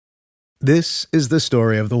This is the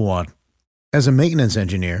story of the one. As a maintenance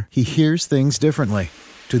engineer, he hears things differently.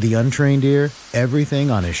 To the untrained ear,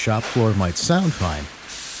 everything on his shop floor might sound fine,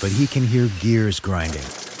 but he can hear gears grinding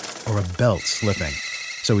or a belt slipping.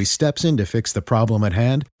 So he steps in to fix the problem at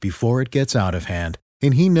hand before it gets out of hand.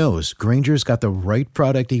 And he knows Grainger's got the right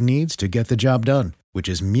product he needs to get the job done, which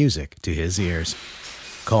is music to his ears.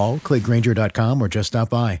 Call, click Grainger.com, or just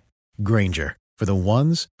stop by. Grainger, for the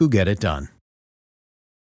ones who get it done.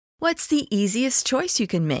 What's the easiest choice you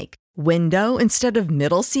can make? Window instead of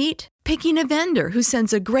middle seat? Picking a vendor who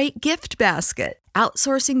sends a great gift basket?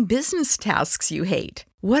 Outsourcing business tasks you hate?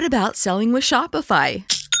 What about selling with Shopify?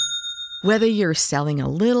 Whether you're selling a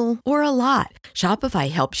little or a lot,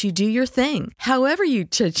 Shopify helps you do your thing, however you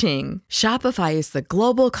cha-ching. Shopify is the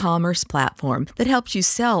global commerce platform that helps you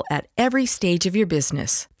sell at every stage of your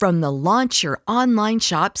business. From the launch your online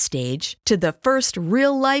shop stage to the first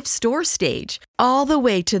real-life store stage, all the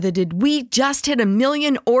way to the did we just hit a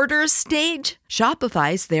million orders stage.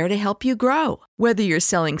 Shopify's there to help you grow. Whether you're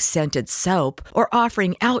selling scented soap or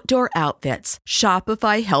offering outdoor outfits,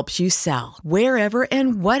 Shopify helps you sell. Wherever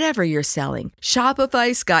and whatever you're selling,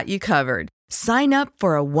 Shopify's got you covered. Sign up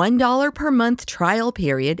for a $1 per month trial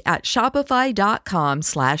period at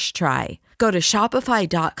shopify.com/try. Go to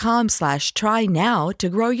shopify.com/try now to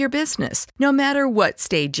grow your business, no matter what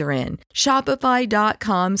stage you're in.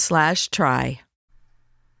 Shopify.com/try.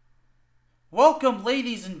 Welcome,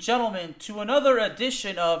 ladies and gentlemen, to another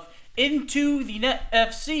edition of Into the Net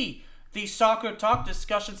FC, the soccer talk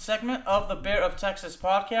discussion segment of the Bear of Texas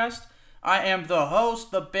podcast. I am the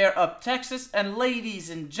host, the Bear of Texas, and ladies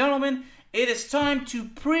and gentlemen, it is time to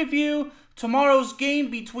preview tomorrow's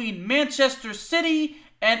game between Manchester City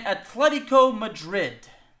and Atletico Madrid.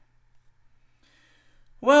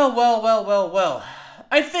 Well.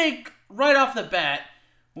 I think right off the bat,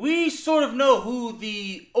 we sort of know who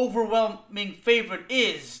the overwhelming favorite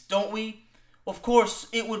is, don't we? Of course,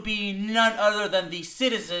 it would be none other than the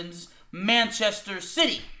citizens, Manchester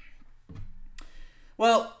City.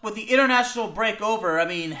 Well, with the international break over, I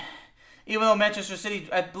mean, even though Manchester City,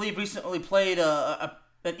 I believe, recently played an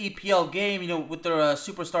EPL game, with their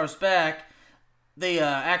superstars back, they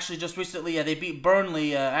actually just recently, they beat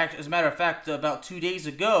Burnley, as a matter of fact, about 2 days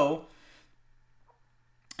ago.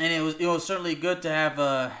 And it was certainly good to have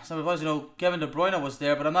some of us. Kevin De Bruyne was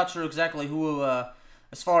there, but I'm not sure exactly who,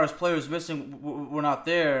 as far as players missing, were not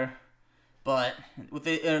there. But with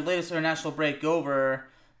the latest international break over,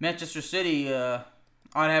 Manchester City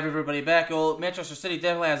ought to have everybody back. Well, Manchester City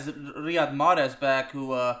definitely has Riyad Mahrez back,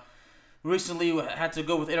 who recently had to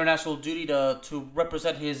go with international duty to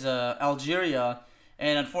represent his Algeria,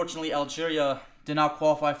 and unfortunately Algeria did not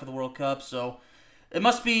qualify for the World Cup, so it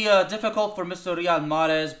must be difficult for Mr. Riyad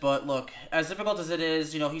Mahrez, but look, as difficult as it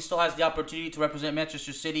is, he still has the opportunity to represent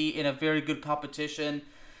Manchester City in a very good competition.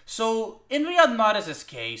 So, in Riyad Mahrez's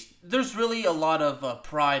case, there's really a lot of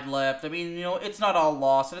pride left. I mean, it's not all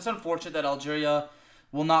lost, and it's unfortunate that Algeria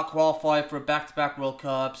will not qualify for back-to-back World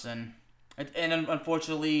Cups, and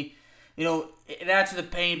unfortunately, it adds to the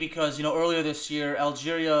pain because, earlier this year,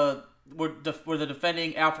 Algeria were the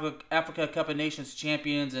defending Africa Cup of Nations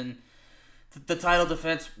champions, and the title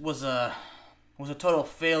defense was a total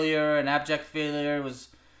failure, an abject failure.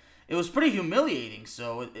 It was pretty humiliating.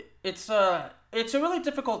 So it's a really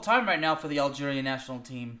difficult time right now for the Algerian national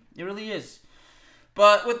team. It really is.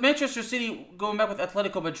 But with Manchester City going back with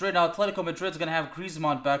Atletico Madrid, now Atletico Madrid's going to have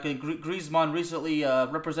Griezmann back, and Griezmann recently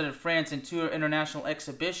represented France in 2 international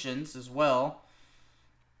exhibitions as well.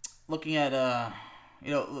 Looking at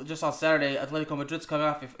just on Saturday, Atletico Madrid's coming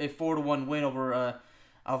off a 4-1 win over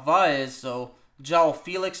Alvarez, so João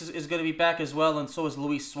Felix is going to be back as well, and so is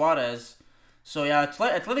Luis Suarez. So yeah,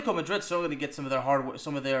 Atletico Madrid's still going to get some of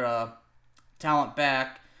their talent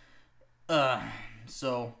back.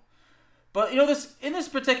 But in this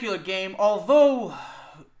particular game, although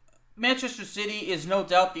Manchester City is no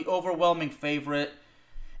doubt the overwhelming favorite,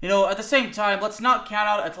 at the same time, let's not count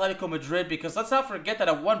out Atletico Madrid, because let's not forget that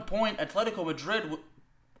at one point Atletico Madrid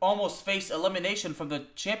almost faced elimination from the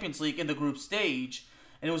Champions League in the group stage.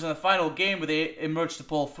 And it was in the final game where they emerged to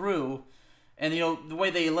pull through. And, the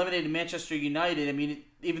way they eliminated Manchester United, I mean,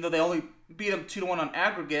 even though they only beat them 2-1 on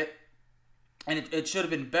aggregate, and it should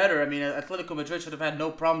have been better. I mean, Atletico Madrid should have had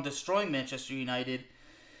no problem destroying Manchester United.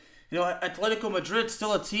 Atletico Madrid's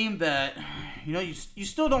still a team that, you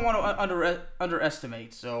still don't want to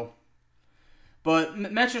underestimate. So, but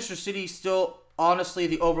Manchester City's still, honestly,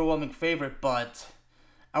 the overwhelming favorite. But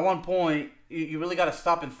at one point, you really got to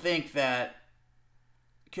stop and think that,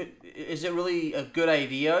 is it really a good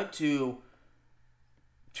idea to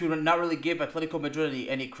not really give Atletico Madrid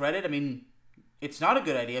any credit? I mean, it's not a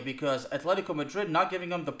good idea because Atletico Madrid not giving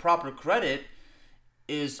them the proper credit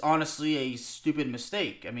is honestly a stupid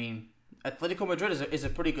mistake. I mean, Atletico Madrid is a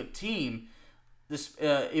pretty good team. This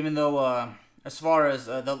even though as far as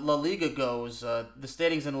the La Liga goes, the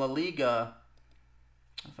standings in La Liga,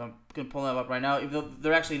 if I'm going to pull them up right now, even though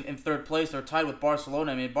they're actually in third place, they're tied with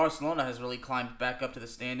Barcelona. I mean, Barcelona has really climbed back up to the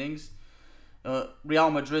standings.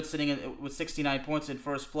 Real Madrid sitting with 69 points in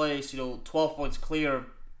first place, 12 points clear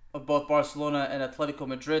of both Barcelona and Atletico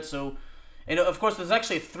Madrid. So, and of course, there's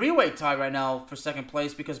actually a three-way tie right now for second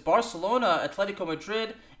place because Barcelona, Atletico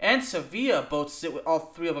Madrid, and Sevilla both all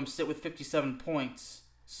three of them sit with 57 points.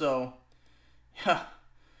 So, yeah.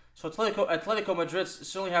 So Atletico Madrid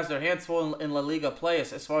certainly has their hands full in La Liga play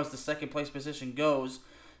as far as the second place position goes.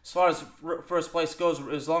 As far as first place goes,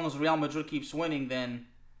 as long as Real Madrid keeps winning, then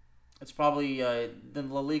it's probably then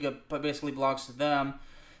La Liga basically belongs to them.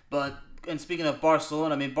 And speaking of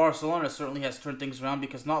Barcelona, I mean, Barcelona certainly has turned things around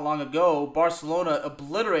because not long ago, Barcelona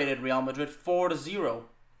obliterated Real Madrid 4-0.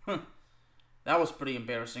 That was pretty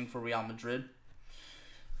embarrassing for Real Madrid.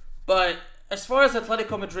 But as far as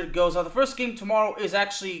Atletico Madrid goes, the first game tomorrow is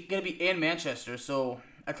actually going to be in Manchester. So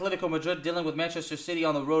Atletico Madrid dealing with Manchester City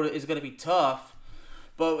on the road is going to be tough.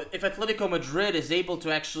 But if Atletico Madrid is able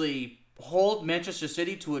to actually hold Manchester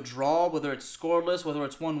City to a draw, whether it's scoreless, whether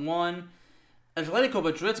it's 1-1, Atletico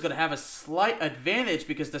Madrid's going to have a slight advantage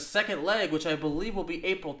because the second leg, which I believe will be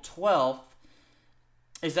April 12th,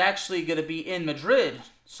 is actually going to be in Madrid.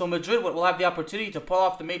 So Madrid will have the opportunity to pull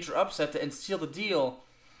off the major upset and seal the deal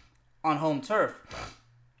on home turf.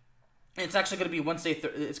 And it's actually going to be Wednesday.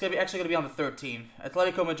 It's going to be actually going to be on the 13th.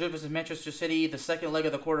 Atletico Madrid versus Manchester City, the second leg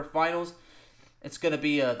of the quarterfinals. It's going to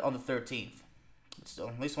be on the 13th. Still,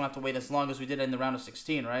 at least we won't have to wait as long as we did in the round of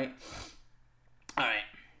 16, right? All right.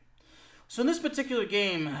 So in this particular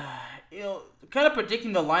game, kind of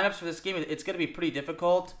predicting the lineups for this game, it's going to be pretty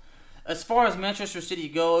difficult. As far as Manchester City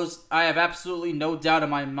goes, I have absolutely no doubt in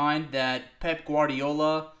my mind that Pep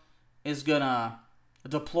Guardiola is gonna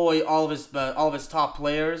deploy all of his top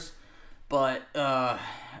players. But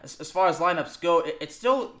as far as lineups go, it's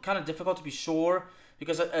still kind of difficult to be sure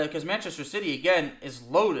because Manchester City again is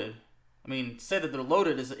loaded. I mean, to say that they're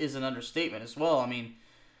loaded is an understatement as well. I mean,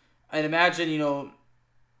 I'd imagine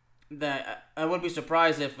that I wouldn't be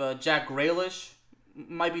surprised if Jack Grealish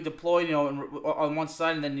might be deployed, on one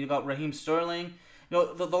side, and then you got Raheem Sterling. The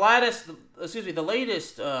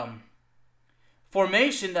latest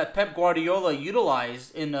formation that Pep Guardiola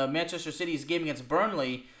utilized in Manchester City's game against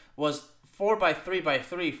Burnley was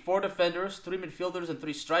 4-3-3, 4 defenders, 3 midfielders, and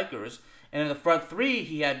 3 strikers. And in the front three,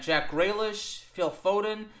 he had Jack Grealish, Phil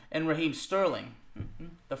Foden, and Raheem Sterling.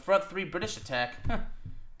 The front three British attack.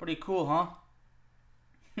 Pretty cool, huh?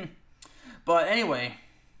 But anyway,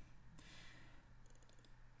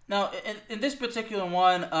 now in this particular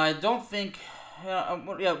one, I don't think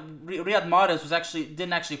Riyad Mahrez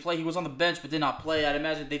didn't actually play. He was on the bench but did not play. I'd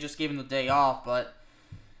imagine they just gave him the day off. But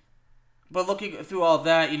looking through all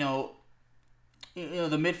that,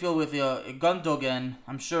 the midfield with Gundogan,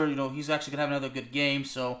 I'm sure he's actually gonna have another good game.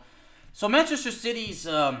 So Manchester City's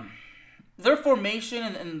their formation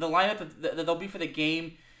and the lineup that they'll be for the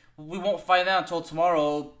game, we won't find out until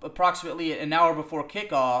tomorrow, approximately an hour before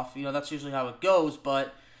kickoff. That's usually how it goes.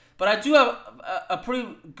 But I do have a pretty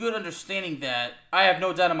good understanding that I have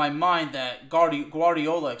no doubt in my mind that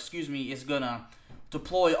Guardiola, is gonna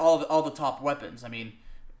deploy all the top weapons. I mean,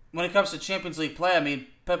 when it comes to Champions League play, I mean,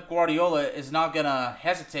 Pep Guardiola is not gonna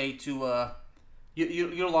hesitate to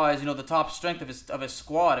utilize the top strength of his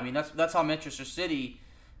squad. I mean, that's how Manchester City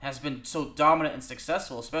has been so dominant and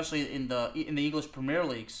successful, especially in the English Premier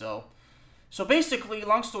League. So basically,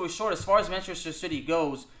 long story short, as far as Manchester City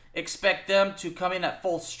goes, expect them to come in at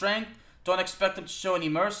full strength. Don't expect them to show any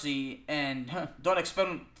mercy, and don't expect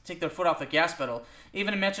them to take their foot off the gas pedal.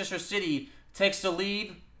 Even if Manchester City takes the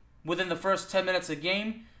lead within the first 10 minutes of the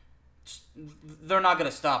game, they're not going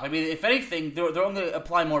to stop. I mean, if anything, they're only going to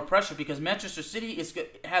apply more pressure because Manchester City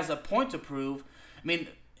has a point to prove. I mean,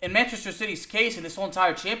 in Manchester City's case, in this whole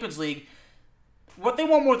entire Champions League, what they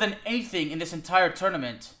want more than anything in this entire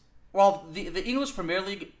tournament, while the English Premier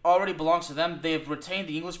League already belongs to them, they have retained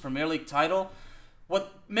the English Premier League title.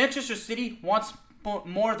 What Manchester City wants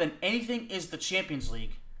more than anything is the Champions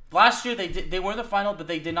League. Last year, they were in the final, but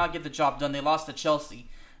they did not get the job done. They lost to Chelsea.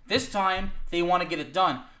 This time, they want to get it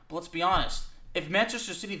done. But let's be honest. If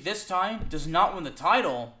Manchester City this time does not win the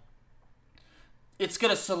title, it's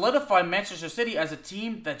going to solidify Manchester City as a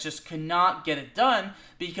team that just cannot get it done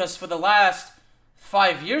because for the last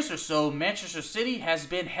 5 years or so, Manchester City has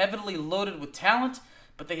been heavily loaded with talent,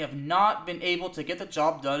 but they have not been able to get the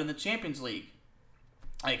job done in the Champions League.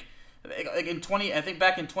 Like, like I think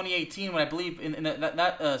back in 2018 when I believe in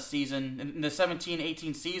that season, in the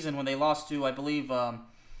 17-18 season when they lost to, I believe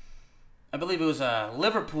it was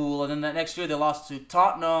Liverpool, and then that next year they lost to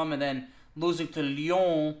Tottenham, and then losing to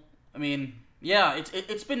Lyon. I mean, yeah,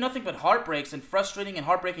 it's been nothing but heartbreaks and frustrating and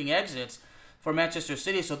heartbreaking exits for Manchester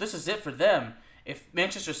City. So this is it for them. If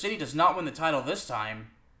Manchester City does not win the title this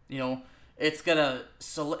time, it's gonna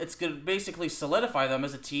basically solidify them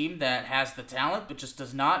as a team that has the talent but just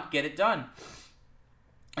does not get it done,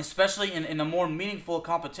 especially in the more meaningful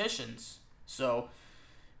competitions. So,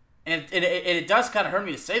 and it does kind of hurt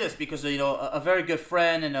me to say this because a very good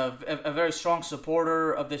friend and a very strong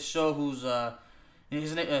supporter of this show, who's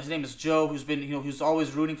his name is Joe, who's been who's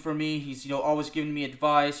always rooting for me. He's always giving me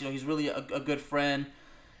advice. He's really a good friend.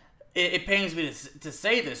 It pains me to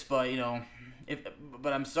say this, but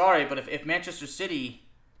but I'm sorry, but if Manchester City,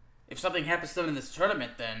 if something happens to them in this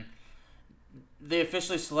tournament, then they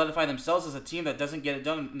officially solidify themselves as a team that doesn't get it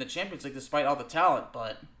done in the Champions League despite all the talent.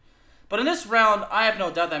 But in this round, I have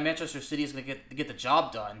no doubt that Manchester City is going to get the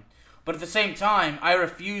job done. But at the same time, I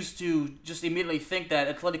refuse to just immediately think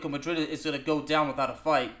that Atletico Madrid is going to go down without a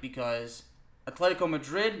fight, because Atletico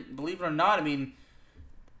Madrid, believe it or not, I mean,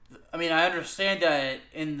 I understand that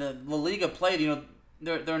in the La Liga play,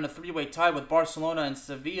 they're in a three-way tie with Barcelona and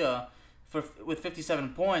Sevilla with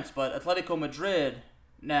 57 points, but Atletico Madrid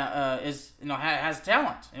now has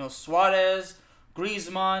talent. Suarez,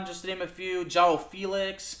 Griezmann, just to name a few, João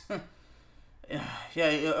Felix.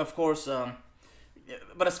 Yeah, of course.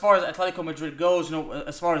 But as far as Atletico Madrid goes,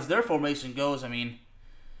 as far as their formation goes, I mean,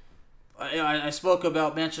 I spoke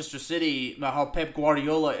about Manchester City, about how Pep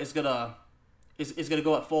Guardiola is gonna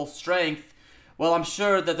go at full strength. Well, I'm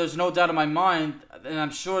sure that there's no doubt in my mind, and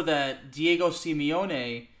I'm sure that Diego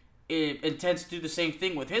Simeone intends to do the same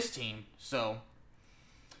thing with his team. So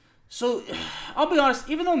I'll be honest,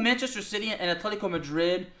 even though Manchester City and Atletico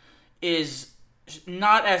Madrid is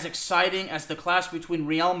not as exciting as the clash between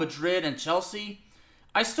Real Madrid and Chelsea,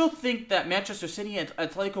 I still think that Manchester City and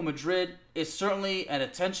Atletico Madrid is certainly an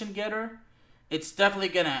attention getter. It's definitely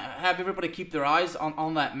going to have everybody keep their eyes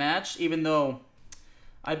on that match, even though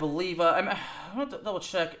I believe... I want to double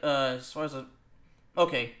check as far as...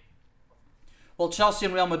 Okay. Well, Chelsea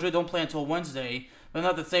and Real Madrid don't play until Wednesday, but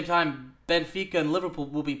at the same time, Benfica and Liverpool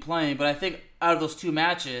will be playing. But I think out of those two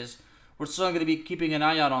matches, we're still going to be keeping an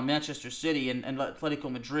eye out on Manchester City and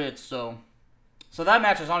Atletico Madrid. So that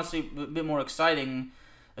match is honestly a bit more exciting.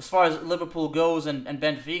 As far as Liverpool goes and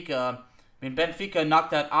Benfica, I mean, Benfica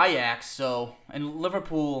knocked out Ajax, and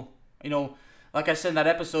Liverpool, like I said in that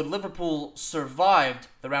episode, Liverpool survived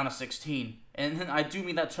the round of 16. And I do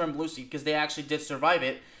mean that term loosely, because they actually did survive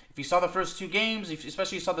it. If you saw the first two games,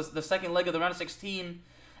 especially you saw the second leg of the round of 16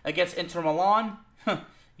 against Inter Milan,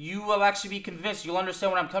 you will actually be convinced, you'll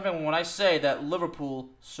understand what I'm coming from when I say that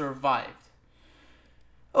Liverpool survived.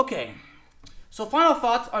 Okay. So final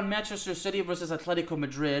thoughts on Manchester City versus Atletico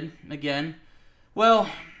Madrid again. Well,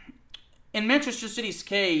 in Manchester City's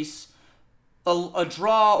case, a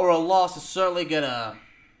draw or a loss is certainly gonna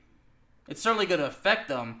affect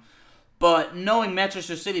them. But knowing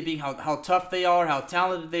Manchester City being how tough they are, how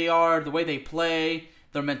talented they are, the way they play,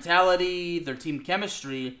 their mentality, their team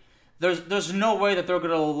chemistry, there's no way that they're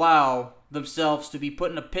gonna allow themselves to be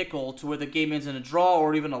put in a pickle to where the game ends in a draw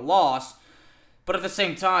or even a loss. But at the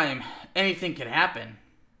same time, anything can happen.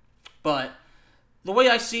 But the way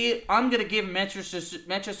I see it, I'm going to give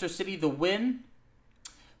Manchester City the win.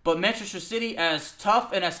 But Manchester City, as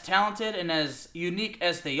tough and as talented and as unique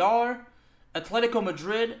as they are, Atletico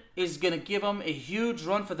Madrid is going to give them a huge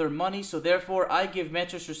run for their money. So therefore, I give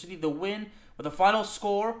Manchester City the win with a final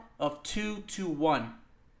score of 2-1.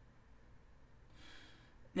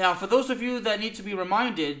 Now, for those of you that need to be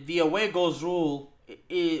reminded, the away goals rule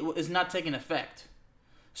is not taking effect.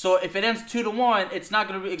 So if it ends 2-1, it's not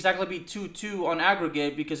going to exactly be 2-2 on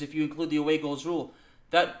aggregate, because if you include the away goals rule,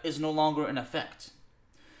 that is no longer in effect.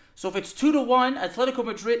 So if it's 2-1, Atletico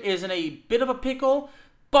Madrid is in a bit of a pickle,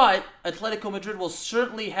 but Atletico Madrid will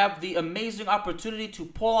certainly have the amazing opportunity to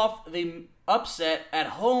pull off the upset at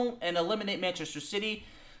home and eliminate Manchester City.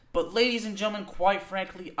 But ladies and gentlemen, quite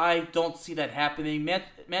frankly, I don't see that happening.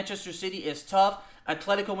 Manchester City is tough.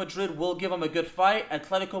 Atletico Madrid will give them a good fight.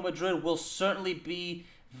 Atletico Madrid will certainly be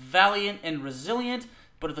valiant and resilient,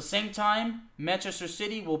 but at the same time, Manchester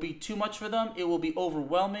City will be too much for them. It will be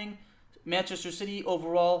overwhelming. Manchester City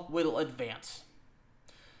overall will advance.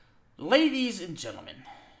 Ladies and gentlemen,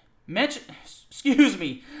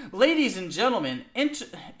 Ladies and gentlemen,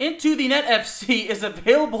 Into the Net FC is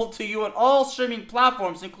available to you on all streaming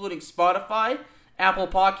platforms, including Spotify, Apple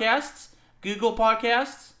Podcasts, Google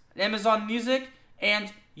Podcasts, Amazon Music,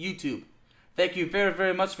 and YouTube. Thank you very,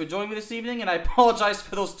 very much for joining me this evening, and I apologize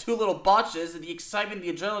for those 2 little botches. The excitement,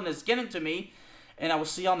 the adrenaline is getting to me, and I will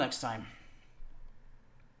see y'all next time.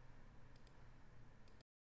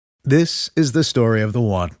 This is the story of the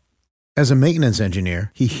one. As a maintenance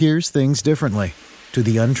engineer, he hears things differently. To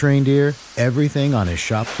the untrained ear, everything on his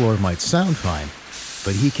shop floor might sound fine,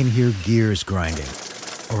 but he can hear gears grinding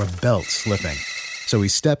or a belt slipping. So he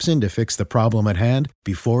steps in to fix the problem at hand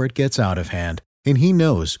before it gets out of hand. And he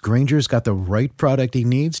knows Grainger's got the right product he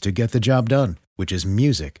needs to get the job done, which is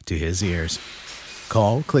music to his ears.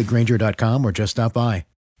 Call, click Grainger.com, or just stop by.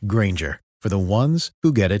 Grainger, for the ones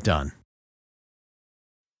who get it done.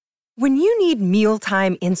 When you need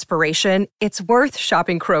mealtime inspiration, it's worth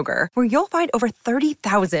shopping Kroger, where you'll find over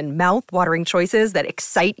 30,000 mouth-watering choices that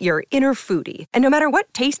excite your inner foodie. And no matter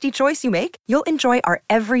what tasty choice you make, you'll enjoy our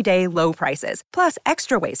everyday low prices, plus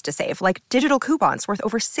extra ways to save, like digital coupons worth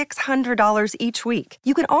over $600 each week.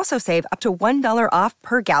 You can also save up to $1 off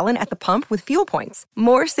per gallon at the pump with fuel points.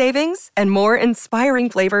 More savings and more inspiring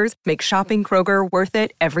flavors make shopping Kroger worth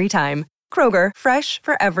it every time. Kroger, fresh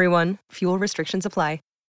for everyone. Fuel restrictions apply.